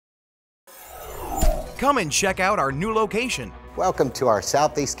Come and check out our new location. Welcome to our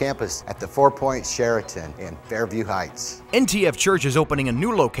Southeast campus at the 4 Points Sheraton in Fairview Heights. NTF Church is opening a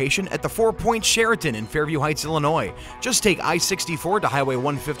new location at the 4 Points Sheraton in Fairview Heights, Illinois. Just take I-64 to Highway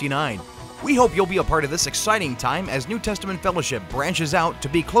 159. We hope you'll be a part of this exciting time as New Testament Fellowship branches out to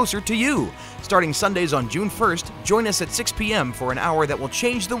be closer to you. Starting Sundays on June 1st, join us at 6 p.m. for an hour that will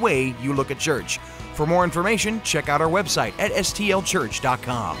change the way you look at church. For more information, check out our website at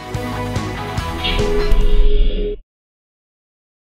stlchurch.com.